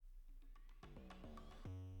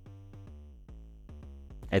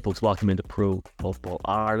Folks, welcome into Pro Football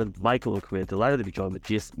Ireland. Michael O'Quinn, delighted to be joined with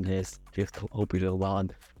Jason Hayes. Jason, hope you're doing well,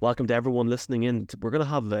 and welcome to everyone listening in. We're going to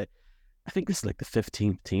have I think this is like the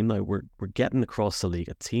 15th team now. We're getting across the league,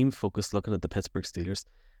 a team focused looking at the Pittsburgh Steelers.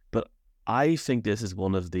 But I think this is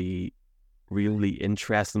one of the really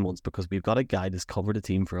interesting ones because we've got a guy that's covered the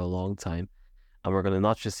team for a long time, and we're going to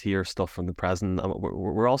not just hear stuff from the present, and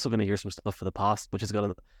we're also going to hear some stuff for the past, which is going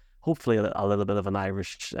to hopefully a little bit of an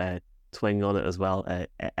Irish twang on it as well.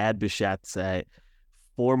 Ed Bouchette's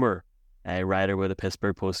former writer with the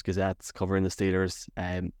Pittsburgh Post-Gazette covering the Steelers,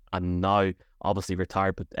 and now obviously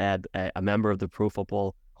retired, but Ed, a member of the Pro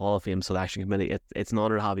Football Hall of Fame selection committee. It's an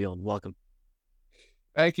honor to have you on. Welcome.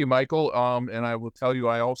 Thank you, Michael. And I will tell you,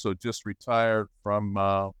 I also just retired from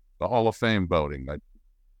the Hall of Fame voting. I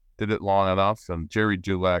did it long enough, and Jerry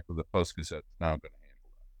Dulac of the Post-Gazette is now going to handle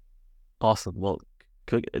that. Awesome. Well,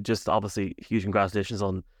 just obviously huge congratulations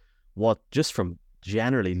on what, just from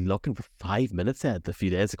generally looking for 5 minutes a few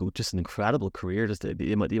days ago, just an incredible career, just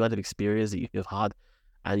the amount of experience that you've had,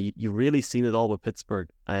 and you really seen it all with Pittsburgh.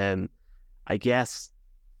 And I guess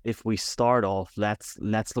if we start off, let's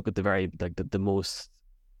look at the most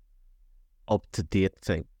up to date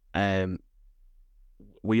thing.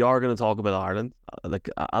 We are going to talk about Ireland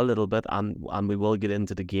a little bit, and we will get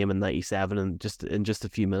into the game in '97 in just a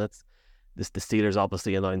few minutes. The Steelers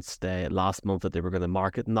obviously announced last month that they were going to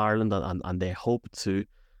market in Ireland, and they hope to,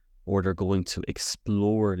 or they're going to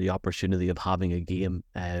explore the opportunity of having a game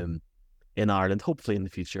in Ireland, hopefully in the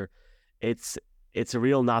future. It's a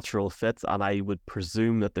real natural fit, and I would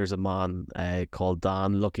presume that there's a man called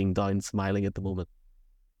Dan looking down, smiling at the moment.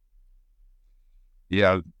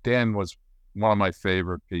 Yeah, Dan was one of my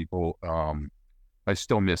favorite people. I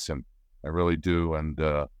still miss him. I really do. And,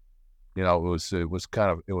 it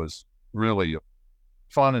was really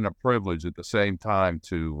fun and a privilege at the same time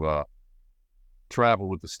to travel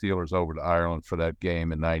with the Steelers over to Ireland for that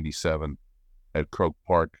game in '97 at Croke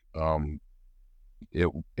Park.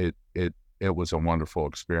 It was a wonderful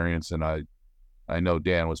experience, and I know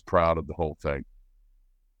Dan was proud of the whole thing.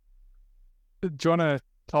 Do you want to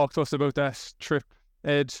talk to us about that trip,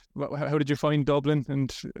 Ed? How did you find Dublin,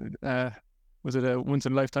 and was it a once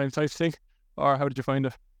in a lifetime type thing, or how did you find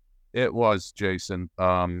it? It was, Jason.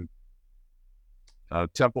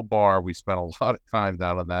 Temple Bar, we spent a lot of time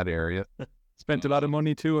down in that area. Spent a lot of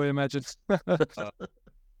money too, I imagine.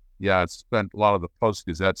 Yeah, I spent a lot of the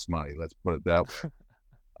Post-Gazette's money, let's put it that way.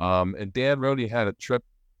 And Dan really had a trip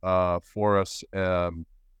for us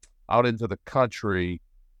out into the country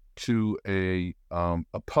to a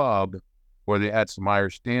pub where they had some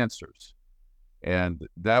Irish dancers. And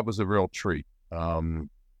that was a real treat,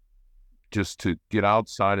 just to get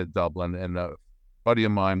outside of Dublin. And a buddy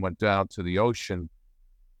of mine went down to the ocean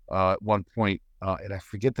at one point, and I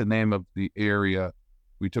forget the name of the area.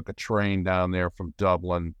 We took a train down there from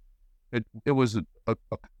Dublin. It was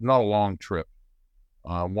not a long trip.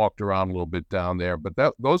 Walked around a little bit down there, but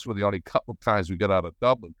those were the only couple of times we got out of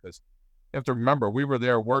Dublin, because you have to remember, we were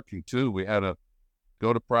there working too. We had to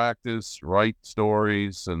go to practice, write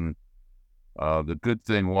stories, and the good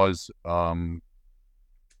thing was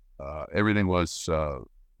everything was,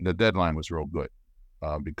 the deadline was real good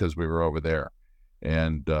because we were over there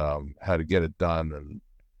and had to get it done and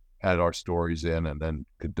had our stories in, and then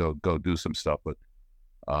could go do some stuff. But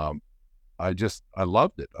I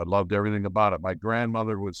loved it. I loved everything about it. My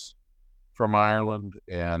grandmother was from Ireland,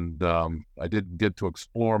 and I didn't get to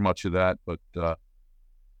explore much of that, but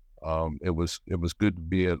it was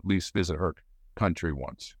good to at least visit her country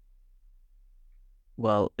once.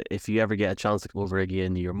 Well, if you ever get a chance to come over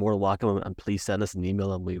again, you're more than welcome, and please send us an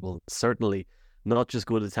email, and we will certainly not just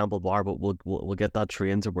go to the Temple Bar, but we'll get that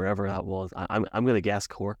train to wherever that was. I'm going to guess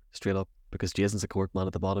Cork straight up, because Jason's a Cork man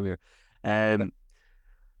at the bottom here.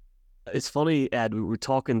 It's funny, Ed, we were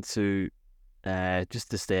talking to, just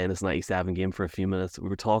to stay in this '97 game for a few minutes, we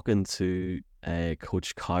were talking to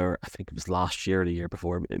Coach Cower, I think it was last year or the year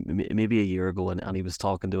before, maybe a year ago, and he was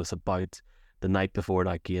talking to us about the night before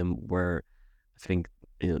that game, where I think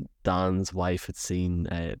Dan's wife had seen,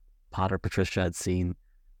 Pat or Patricia had seen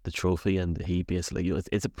the trophy, and he basically,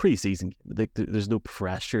 it's a pre-season game. There's no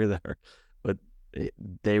pressure there, but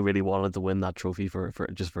they really wanted to win that trophy for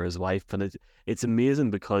his wife. And it's amazing,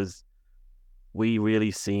 because we really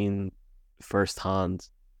seen firsthand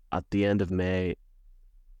at the end of May,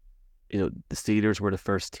 the Steelers were the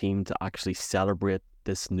first team to actually celebrate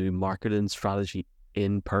this new marketing strategy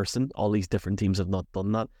in person. All these different teams have not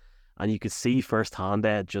done that. And you could see firsthand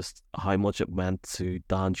just how much it meant to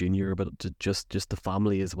Dan Jr., but to just the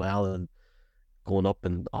family as well, and going up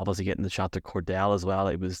and obviously getting the chat to Cordell as well.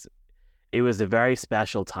 It was it was a very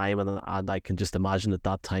special time, and I can just imagine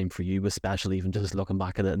that time for you was special, even just looking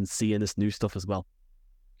back at it and seeing this new stuff as well.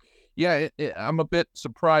 Yeah, I'm a bit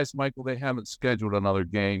surprised, Michael, they haven't scheduled another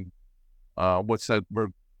game. What's that? We're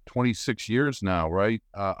 26 years now, right?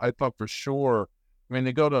 I thought for sure. I mean,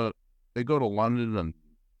 they go to London, and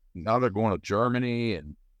now they're going to Germany,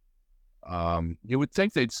 and you would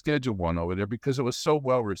think they'd schedule one over there because it was so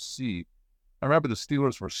well received. I remember the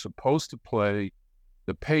Steelers were supposed to play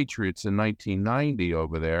the Patriots in 1990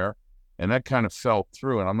 over there, and that kind of fell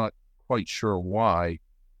through, and I'm not quite sure why.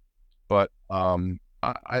 But I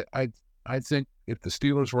think if the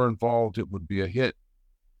Steelers were involved, it would be a hit,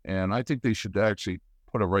 and I think they should actually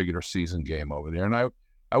put a regular season game over there. And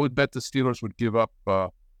I would bet the Steelers would give up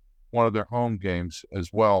one of their home games as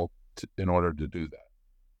well in order to do that.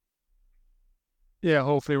 Yeah,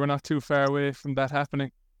 hopefully we're not too far away from that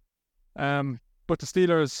happening. But the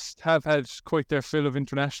Steelers have had quite their fill of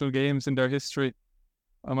international games in their history.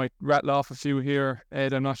 I might rattle off a few here,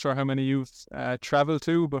 Ed. I'm not sure how many you've travelled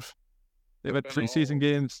to, but they've had pre-season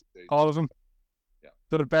games, all of them. Yeah.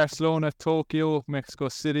 So at Barcelona, Tokyo, Mexico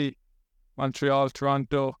City, Montreal,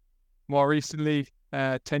 Toronto. More recently,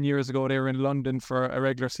 10 years ago, they were in London for a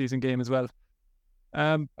regular season game as well.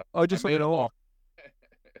 I just made them all.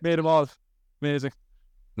 Made them all. Amazing.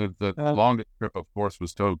 The longest trip, of course,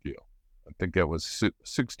 was Tokyo. I think it was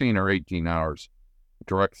 16 or 18 hours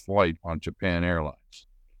direct flight on Japan Airlines.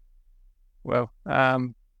 Well,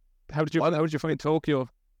 how did you find Tokyo,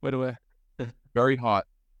 by the way? Very hot.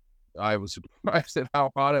 I was surprised at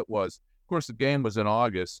how hot it was. Of course, the game was in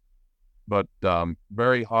August, but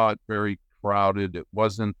very hot, very crowded. It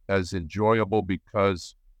wasn't as enjoyable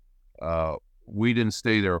because we didn't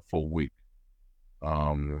stay there a full week.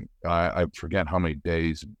 I forget how many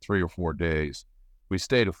days, 3 or 4 days. We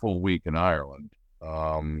stayed a full week in Ireland.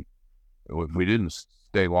 We didn't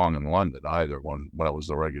stay long in London either when it was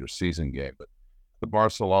the regular season game. But the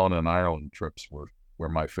Barcelona and Ireland trips were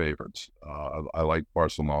my favorites. I like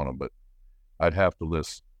Barcelona, but I'd have to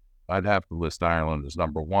list Ireland as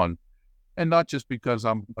number one, and not just because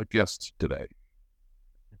I'm a guest today.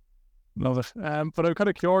 Love it. But I'm kind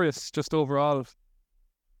of curious, just overall,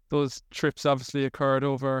 those trips obviously occurred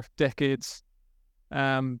over decades.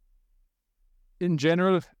 In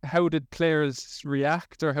general, how did players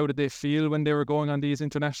react, or how did they feel when they were going on these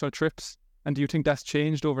international trips? And do you think that's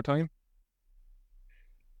changed over time?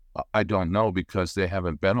 I don't know, because they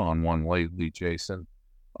haven't been on one lately, Jason.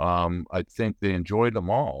 I think they enjoyed them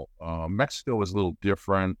all. Mexico was a little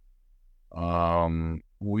different.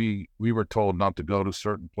 We were told not to go to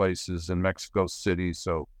certain places in Mexico City,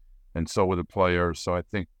 so were the players. So I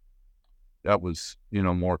think that was,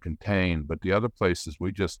 more contained. But the other places,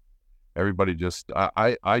 everybody just,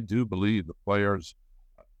 I do believe the players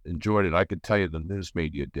enjoyed it. I could tell you the news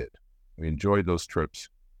media did. We enjoyed those trips.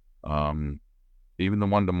 Even the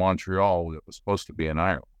one to Montreal that was supposed to be in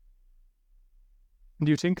Ireland.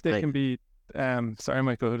 Do you think they can be, sorry,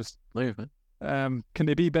 Michael, can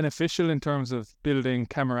they be beneficial in terms of building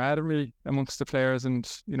camaraderie amongst the players and,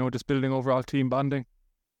 just building overall team bonding?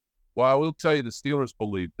 Well, I will tell you the Steelers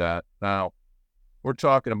believe that. Now, we're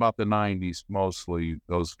talking about the 90s mostly.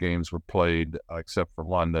 Those games were played, except for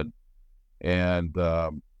London. And,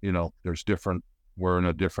 we're in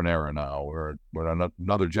a different era now. We're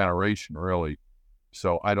another generation, really.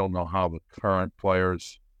 So I don't know how the current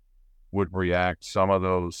players would react. Some of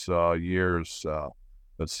those years,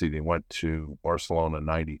 let's see, they went to Barcelona in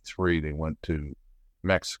 93. They went to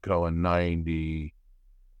Mexico in 90,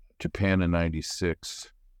 Japan in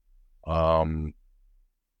 96.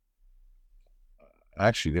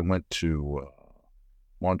 Actually, they went to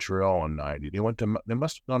Montreal in 90. They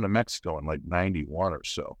must have gone to Mexico in like 91 or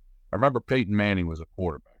so. I remember Peyton Manning was a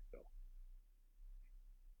quarterback,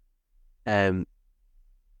 though.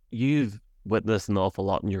 You've witnessed an awful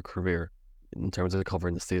lot in your career in terms of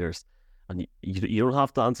covering the Steelers, and you don't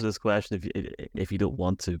have to answer this question if you don't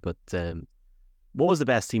want to. But what was the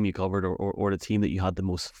best team you covered, or the team that you had the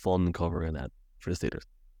most fun covering at for the Steelers?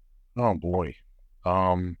 Oh boy,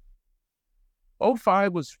 05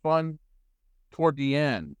 was fun toward the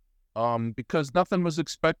end, because nothing was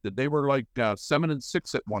expected. They were like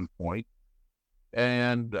 7-6 at one point,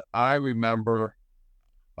 and I remember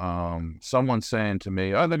someone saying to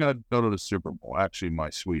me, "Oh, they're going to go to the Super Bowl." Actually, my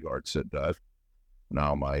sweetheart said that.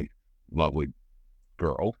 Now my lovely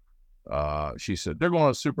girl, she said, "They're going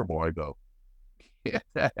to the Super Bowl." I go, "Get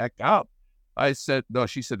the heck out." I said, "No."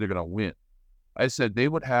 She said, "They're going to win." I said, "They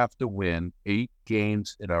would have to win 8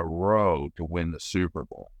 games in a row to win the Super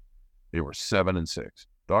Bowl." They were 7-6.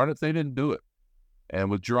 Darn it, they didn't do it. And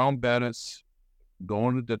with Jerome Bettis,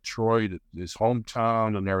 going to Detroit, his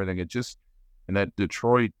hometown and everything. And that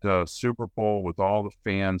Detroit Super Bowl with all the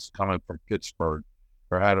fans coming from Pittsburgh,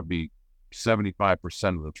 there had to be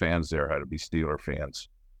 75% of the fans there had to be Steeler fans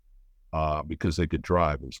because they could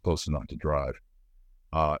drive. It was close enough to drive.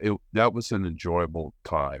 That was an enjoyable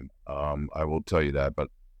time. I will tell you that. But,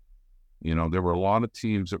 there were a lot of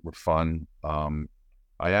teams that were fun. I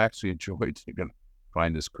actually enjoyed, you're going to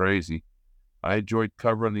find this crazy, I enjoyed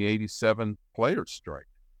covering the 87 players strike.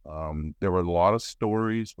 There were a lot of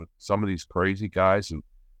stories with some of these crazy guys who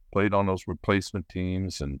played on those replacement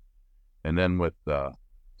teams and then with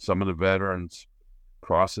some of the veterans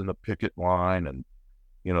crossing the picket line and,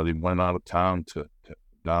 they went out of town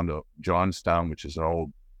down to Johnstown, which is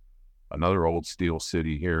another old steel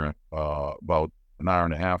city here, about an hour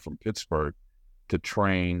and a half from Pittsburgh, to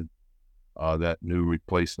train that new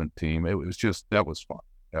replacement team. That was fun.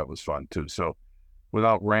 That was fun too. So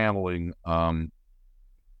without rambling,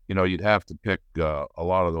 you'd have to pick a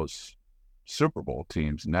lot of those Super Bowl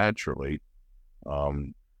teams naturally.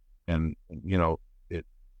 The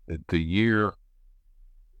year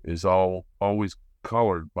is always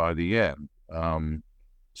colored by the end.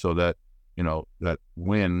 So that, that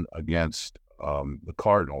win against the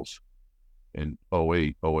Cardinals in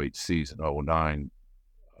 08 season, 09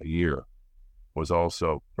 a year, was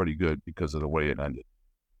also pretty good because of the way it ended.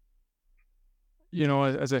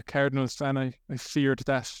 As a Cardinals fan, I feared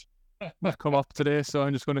that would come up today, so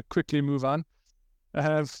I'm just going to quickly move on.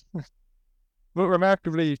 But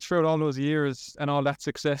remarkably, throughout all those years and all that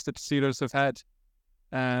success that the Steelers have had,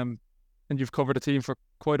 and you've covered the team for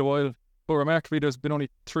quite a while, but remarkably, there's been only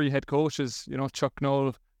 3 head coaches, Chuck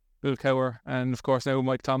Noll, Bill Cowher, and of course now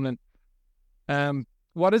Mike Tomlin.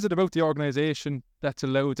 What is it about the organization that's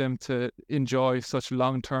allowed them to enjoy such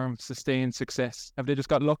long-term, sustained success? Have they just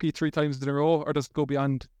got lucky 3 times in a row, or does it go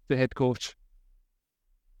beyond the head coach?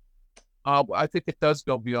 I think it does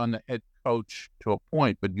go beyond the head coach to a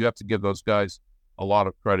point, but you have to give those guys a lot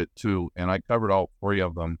of credit too. And I covered all 3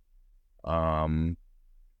 of them.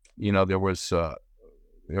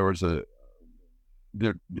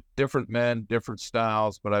 They're different men, different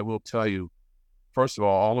styles, but I will tell you, first of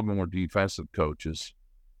all of them were defensive coaches.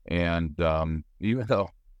 And even though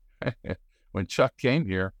when Chuck came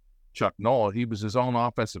here, Chuck Noll, he was his own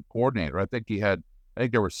offensive coordinator. I think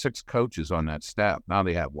there were 6 coaches on that staff. Now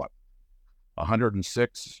they have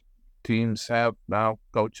 106 teams have now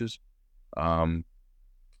coaches. But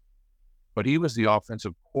he was the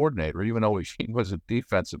offensive coordinator, even though he was a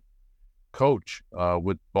defensive coach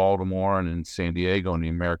with Baltimore and in San Diego in the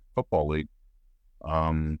American Football League.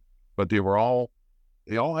 But they all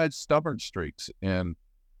had stubborn streaks. And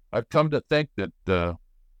I've come to think that, a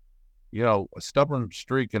stubborn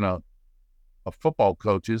streak in a football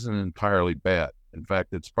coach isn't entirely bad. In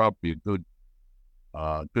fact, it's probably a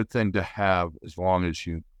good thing to have, as long as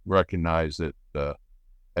you recognize that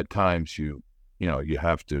at times you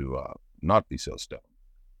have to not be so stubborn.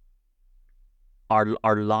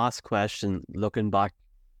 Our last question, looking back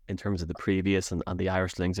in terms of the previous and the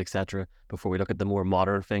Irish Slings, etc., before we look at the more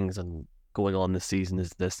modern things and going on this season, is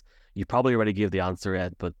this. You probably already gave the answer,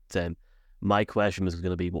 Ed, but my question was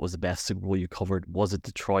going to be, what was the best Super Bowl you covered? Was it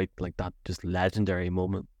Detroit, like that just legendary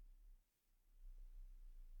moment?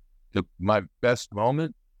 My best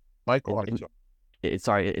moment? Michael?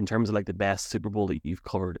 Sorry, in terms of like the best Super Bowl that you've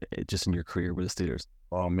covered just in your career with the Steelers.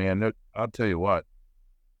 Oh, man, I'll tell you what.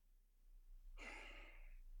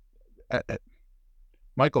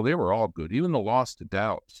 Michael, they were all good. Even the loss to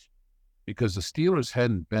Dallas, because the Steelers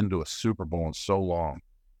hadn't been to a Super Bowl in so long.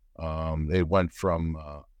 They went from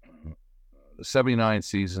the 79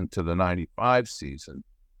 season to the 95 season.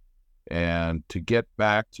 And to get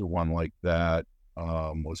back to one like that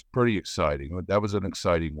was pretty exciting. That was an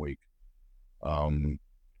exciting week.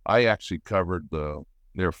 I actually covered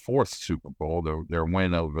their 4th Super Bowl, their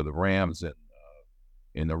win over the Rams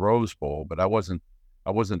in the Rose Bowl, but I wasn't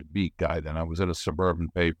a beat guy then. I was at a suburban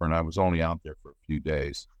paper, and I was only out there for a few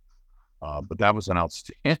days. But that was an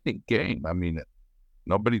outstanding game. I mean,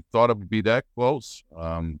 nobody thought it would be that close.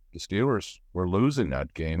 The Steelers were losing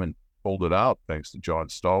that game and pulled it out thanks to John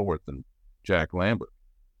Stallworth and Jack Lambert.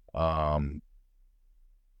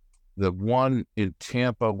 The one in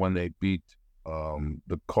Tampa when they beat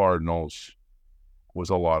the Cardinals was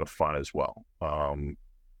a lot of fun as well.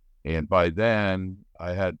 And by then,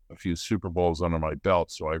 I had a few Super Bowls under my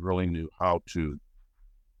belt, so I really knew how to,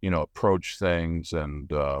 approach things. And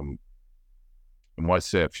when I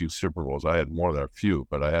say a few Super Bowls, I had more than a few,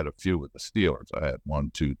 but I had a few with the Steelers. I had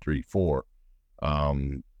 1, 2, 3, 4.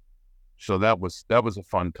 So that was a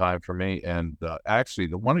fun time for me. And actually,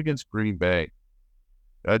 the one against Green Bay,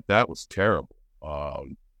 that was terrible.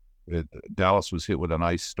 Dallas was hit with an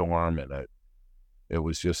ice storm, and it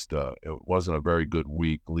was just it wasn't a very good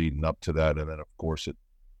week leading up to that. And then, of course, it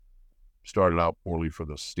started out poorly for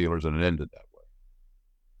the Steelers, and it ended that way.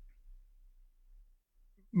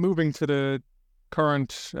 Moving to the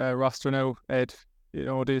current roster now, Ed,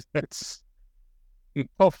 it's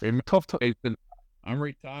tough. I'm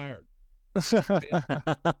retired.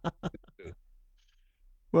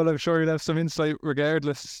 Well, I'm sure you'll have some insight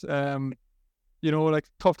regardless. Like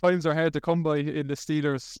tough times are hard to come by in the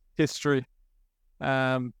Steelers' history.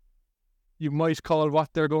 You might call what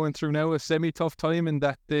they're going through now a semi-tough time in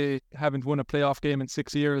that they haven't won a playoff game in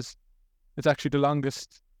 6 years. It's actually the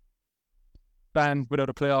longest span without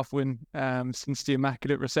a playoff win since the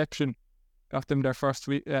Immaculate Reception got them their first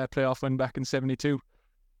playoff win back in 1972.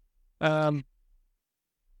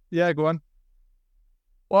 Yeah, go on.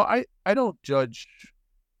 Well, I don't judge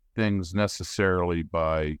things necessarily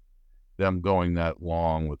by them going that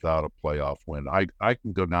long without a playoff win. I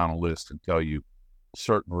can go down a list and tell you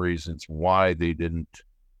certain reasons why they didn't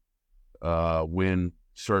win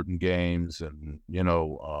certain games, and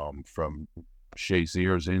from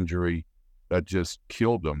Shazier's injury that just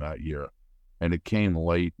killed them that year, and it came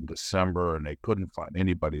late in December, and they couldn't find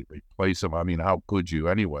anybody to replace him. I mean, how could you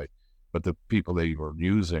anyway? But the people they were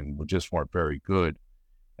using just weren't very good,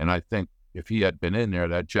 and I think if he had been in there,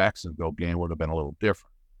 that Jacksonville game would have been a little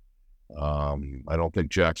different. I don't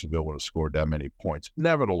think Jacksonville would have scored that many points.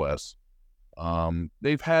 Nevertheless,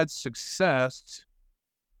 they've had success,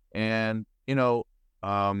 and the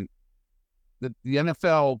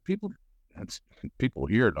NFL people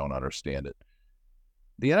here don't understand it.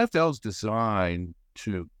 The NFL is designed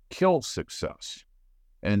to kill success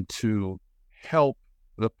and to help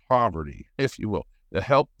the poverty, if you will, to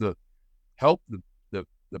help the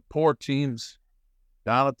poor teams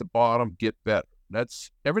down at the bottom get better.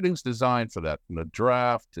 Everything's designed for that, from the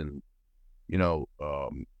draft, and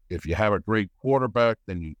if you have a great quarterback,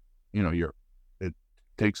 then it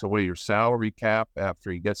takes away your salary cap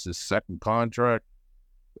after he gets his second contract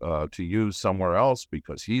to use somewhere else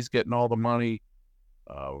because he's getting all the money.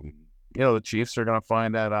 The Chiefs are going to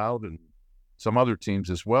find that out, and some other teams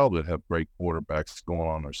as well that have great quarterbacks going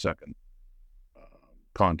on their second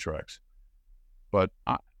contracts. But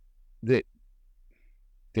to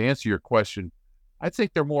answer your question, I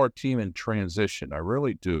think they're more a team in transition. I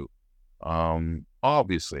really do.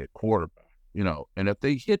 Obviously, a quarterback, and if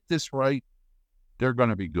they hit this right, they're going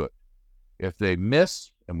to be good. If they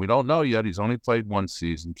miss, and we don't know yet, he's only played one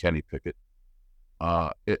season, Kenny Pickett,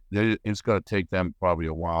 it's going to take them probably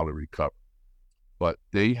a while to recover. But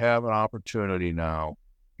they have an opportunity now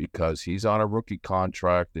because he's on a rookie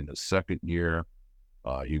contract in his second year.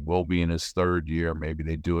 He will be in his third year. Maybe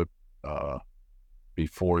they do it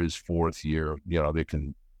before his fourth year.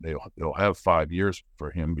 They'll have 5 years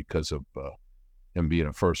for him because of him being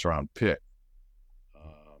a first-round pick.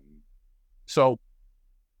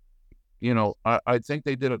 I think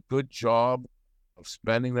they did a good job of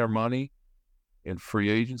spending their money in free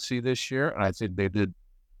agency this year, and I think they did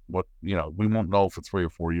what, we won't know for 3 or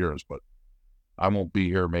 4 years, but I won't be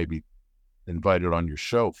here maybe invited on your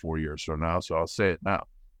show 4 years from now, so I'll say it now.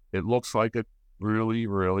 It looks like a really,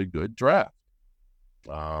 really good draft.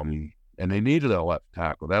 And they needed a left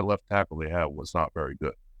tackle. That left tackle they had was not very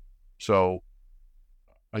good. So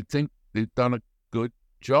I think they've done a good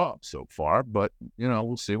job so far, but,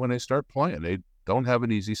 we'll see when they start playing. They don't have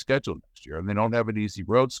an easy schedule next year, and they don't have an easy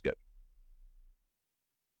road schedule.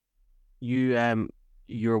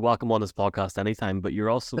 You're welcome on this podcast anytime, but you're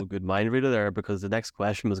also a good mind reader there, because the next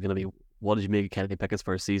question was going to be, what did you make of Kenny Pickett's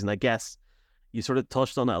first season? I guess you sort of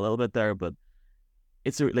touched on it a little bit there, but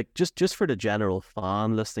it's just for the general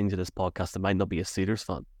fan listening to this podcast that might not be a Steelers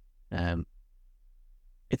fan.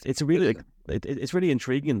 It's really it's really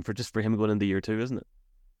intriguing for him going into year two, isn't it?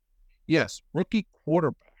 Yes, rookie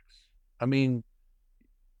quarterbacks. I mean,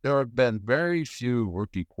 there have been very few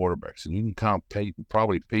rookie quarterbacks, and you can count Peyton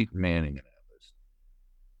Manning in that list,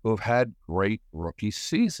 who have had great rookie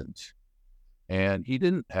seasons. And he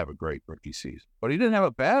didn't have a great rookie season, but he didn't have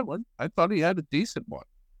a bad one. I thought he had a decent one.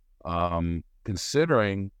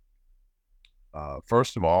 Considering,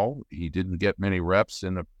 first of all, he didn't get many reps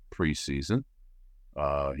in the preseason.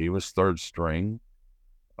 He was third string,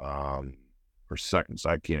 or seconds.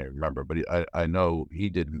 I can't even remember, but I know they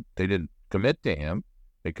didn't commit to him.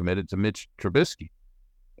 They committed to Mitch Trubisky.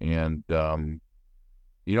 And,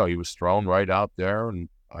 he was thrown right out there, and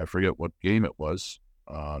I forget what game it was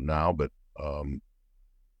now, but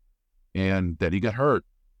and then he got hurt.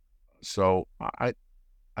 So I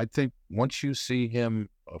think once you see him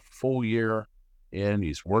a full year in,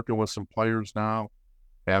 he's working with some players now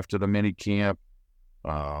after the mini camp.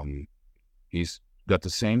 Um, he's got the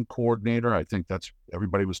same coordinator. I think that's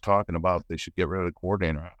everybody was talking about. They should get rid of the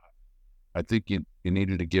coordinator. I think you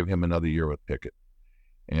needed to give him another year with Pickett.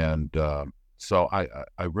 And so I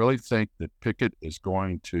really think that Pickett is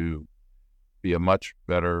going to be a much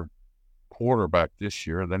better quarterback this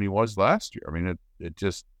year than he was last year. I mean,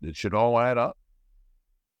 it should all add up.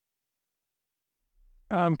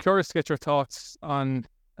 I'm curious to get your thoughts on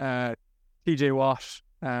TJ Watt.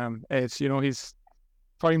 Ed, he's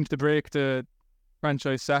primed to break the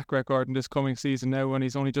franchise sack record in this coming season now when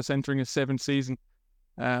he's only just entering his 7th season.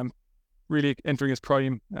 Really entering his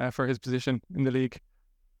prime for his position in the league.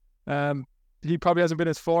 He probably hasn't been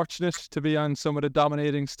as fortunate to be on some of the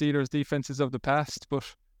dominating Steelers defenses of the past, but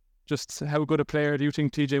just how good a player do you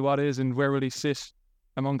think TJ Watt is, and where will he sit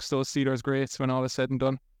amongst those Steelers greats when all is said and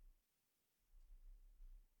done?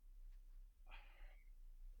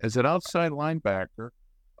 As an outside linebacker,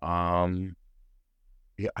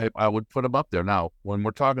 yeah, I would put him up there. Now, when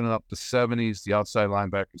we're talking up the 70s, the outside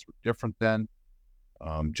linebackers were different then.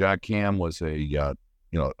 Jack Ham was a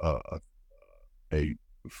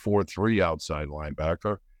 4-3 outside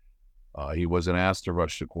linebacker. He wasn't asked to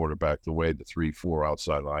rush the quarterback the way the 3-4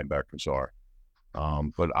 outside linebackers are.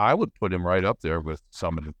 But I would put him right up there with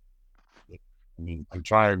some of the. I mean, I'm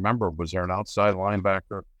trying to remember, was there an outside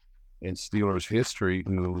linebacker in Steelers history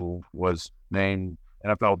who was named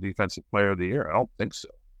NFL Defensive Player of the Year? I don't think so.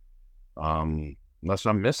 Unless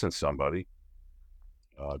I'm missing somebody.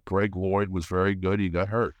 Greg Lloyd was very good. He got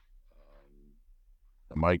hurt.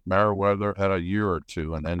 Mike Merriweather had a year or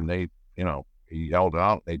two, and then he held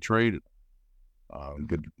out. They traded. You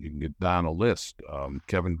can get down a list.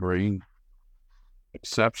 Kevin Green,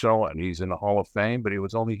 exceptional, and he's in the Hall of Fame, but he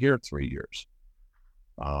was only here 3 years.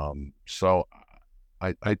 So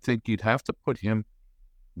I think you'd have to put him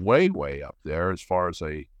way, way up there as far as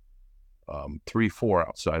a 3-4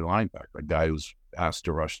 outside linebacker, a guy who's asked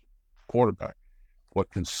to rush quarterback. What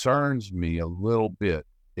concerns me a little bit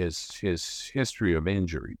is his history of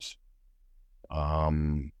injuries.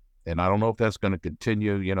 And I don't know if that's going to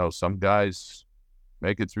continue. Some guys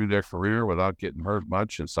make it through their career without getting hurt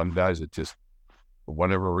much, and some guys it just, for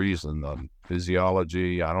whatever reason,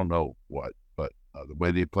 physiology, I don't know what, but the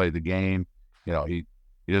way they play the game, he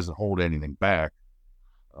doesn't hold anything back.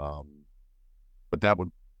 But that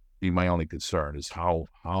would be my only concern is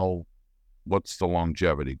what's the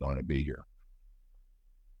longevity going to be here?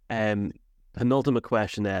 Penultimate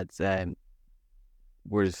question, Ed.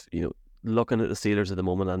 Whereas, looking at the Steelers at the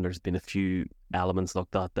moment, and there's been a few elements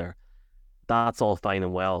looked at there. That's all fine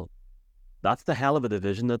and well. That's the hell of a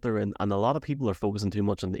division that they're in, and a lot of people are focusing too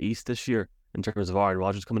much on the East this year in terms of Aaron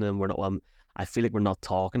Rodgers coming in. I feel like we're not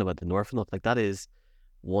talking about the North enough. Like, that is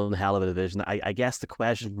one hell of a division. I guess the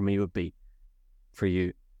question for me would be, for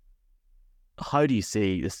you, how do you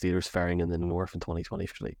see the Steelers faring in the North in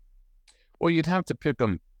 2023? Well, you'd have to pick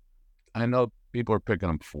them. I know people are picking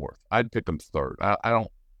them 4th. I'd pick them 3rd. I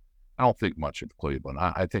don't think much of Cleveland.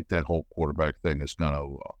 I think that whole quarterback thing is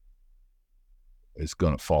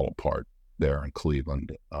gonna fall apart there in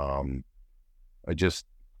Cleveland. I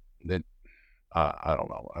don't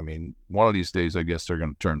know. I mean, one of these days, I guess they're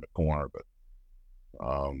going to turn the corner. But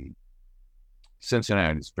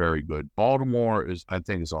Cincinnati is very good. Baltimore I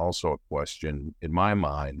think, is also a question in my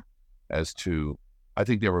mind as to. I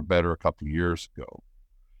think they were better a couple of years ago.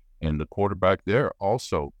 And the quarterback there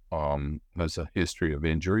also has a history of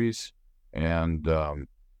injuries, and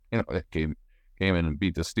they came in and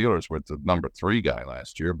beat the Steelers with the number 3 guy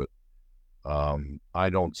last year. But I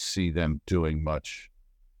don't see them doing much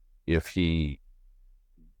if he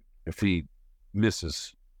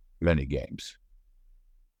misses many games.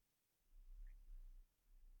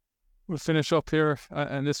 We'll finish up here,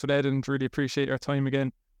 and this would Ed, and really appreciate your time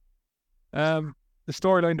again. The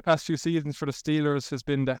storyline the past few seasons for the Steelers has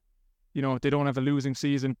been that they don't have a losing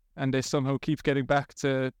season, and they somehow keep getting back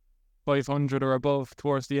to 500 or above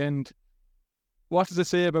towards the end. What does it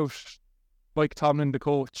say about Mike Tomlin, the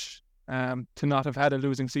coach, to not have had a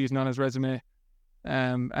losing season on his resume,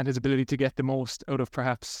 and his ability to get the most out of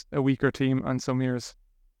perhaps a weaker team on some years?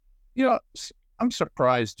 I'm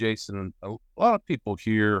surprised, Jason. A lot of people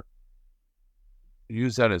here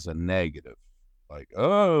use that as a negative. Like,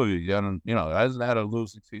 oh, hasn't had a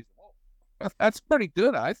losing season. Well, that's pretty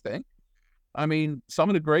good, I think. I mean, some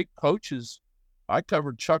of the great coaches, I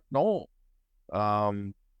covered Chuck Noll.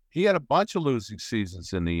 He had a bunch of losing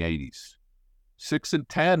seasons in the 80s.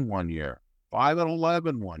 6-10 one year,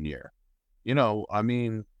 5-11 one year. I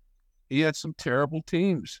mean, he had some terrible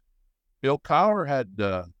teams. Bill Cowher had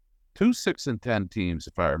 2 6-10 teams,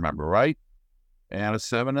 if I remember right, and a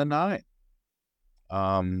 7-9.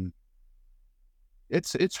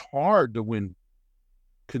 it's hard to win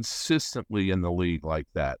consistently in the league like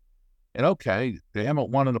that. And okay, they haven't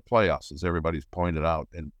won in the playoffs, as everybody's pointed out,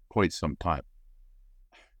 in quite some time.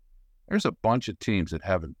 There's a bunch of teams that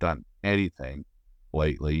haven't done anything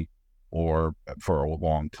lately or for a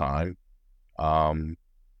long time. And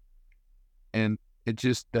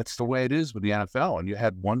that's the way it is with the NFL. And you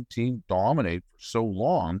had one team dominate for so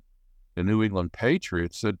long, the New England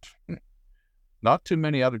Patriots, that not too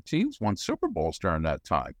many other teams won Super Bowls during that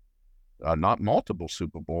time. Not multiple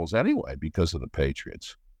Super Bowls anyway, because of the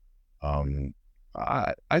Patriots.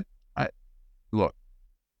 Look,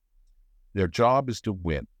 their job is to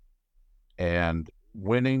win, and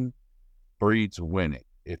winning breeds winning.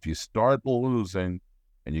 If you start losing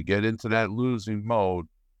and you get into that losing mode,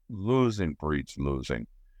 losing breeds losing.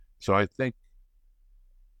 So I think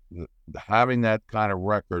having that kind of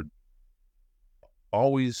record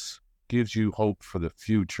always gives you hope for the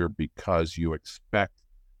future because you expect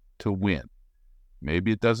to win.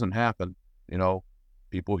 Maybe it doesn't happen.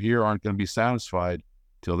 People here aren't going to be satisfied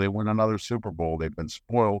till they win another Super Bowl. They've been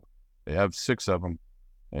spoiled. They have 6 of them.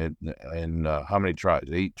 And how many tries?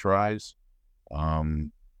 8 tries. But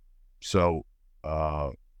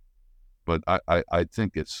I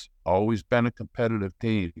think it's always been a competitive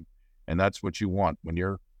team, and that's what you want when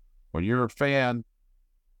you're a fan.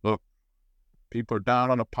 Look, people are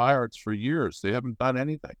down on the Pirates for years. They haven't done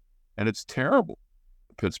anything, and it's terrible.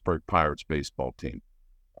 The Pittsburgh Pirates baseball team.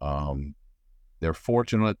 They're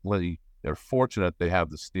fortunate they have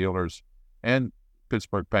the Steelers and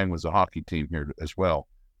Pittsburgh Penguins, a hockey team here as well,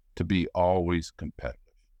 to be always competitive.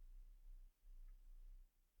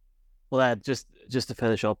 Well, just to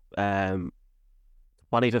finish up,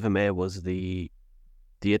 25th of May was the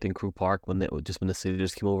date in Crew Park when the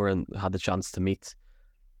Steelers came over and had the chance to meet,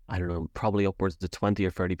 I don't know, probably upwards of 20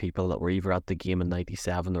 or 30 people that were either at the game in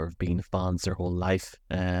 '97 or have been fans their whole life.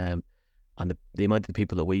 And the amount of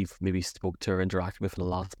people that we've maybe spoke to or interacted with in the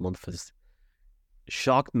last month has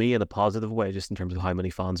shocked me in a positive way, just in terms of how many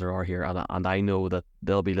fans there are here. And I know that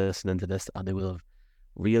they'll be listening to this and they will have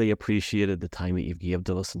really appreciated the time that you've given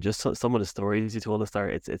to us and just some of the stories you told us there.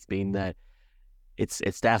 It's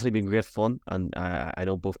definitely been great fun, and I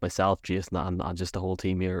know both myself, Jason, and just the whole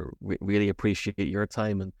team here really appreciate your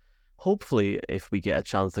time. And hopefully, if we get a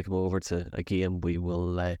chance to come over to a game, we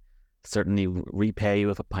will certainly repay you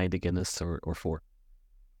with a pint of Guinness or 4.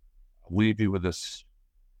 I'll leave you with this.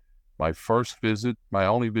 My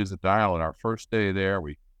only visit to Ireland, our first day there,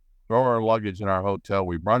 we throw our luggage in our hotel.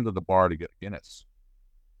 We run to the bar to get Guinness.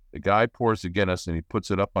 The guy pours the Guinness and he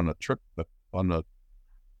puts it up on the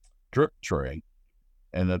drip tray,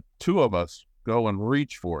 and the 2 of us go and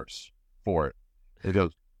reach for it. He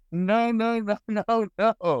goes, no,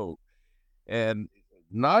 and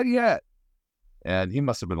not yet. And he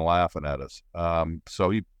must have been laughing at us. So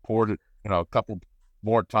he poured it, a couple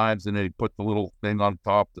more times, and then he put the little thing on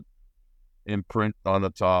top, the imprint on the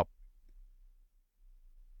top.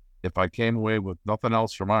 If I came away with nothing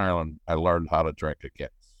else from Ireland, I learned how to drink again.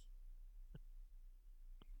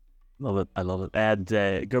 Love it. I love it. And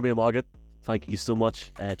Gerby Margaret, thank you so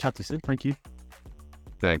much. Chat to you soon. Thank you.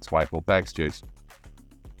 Thanks, Michael. Thanks, Jason.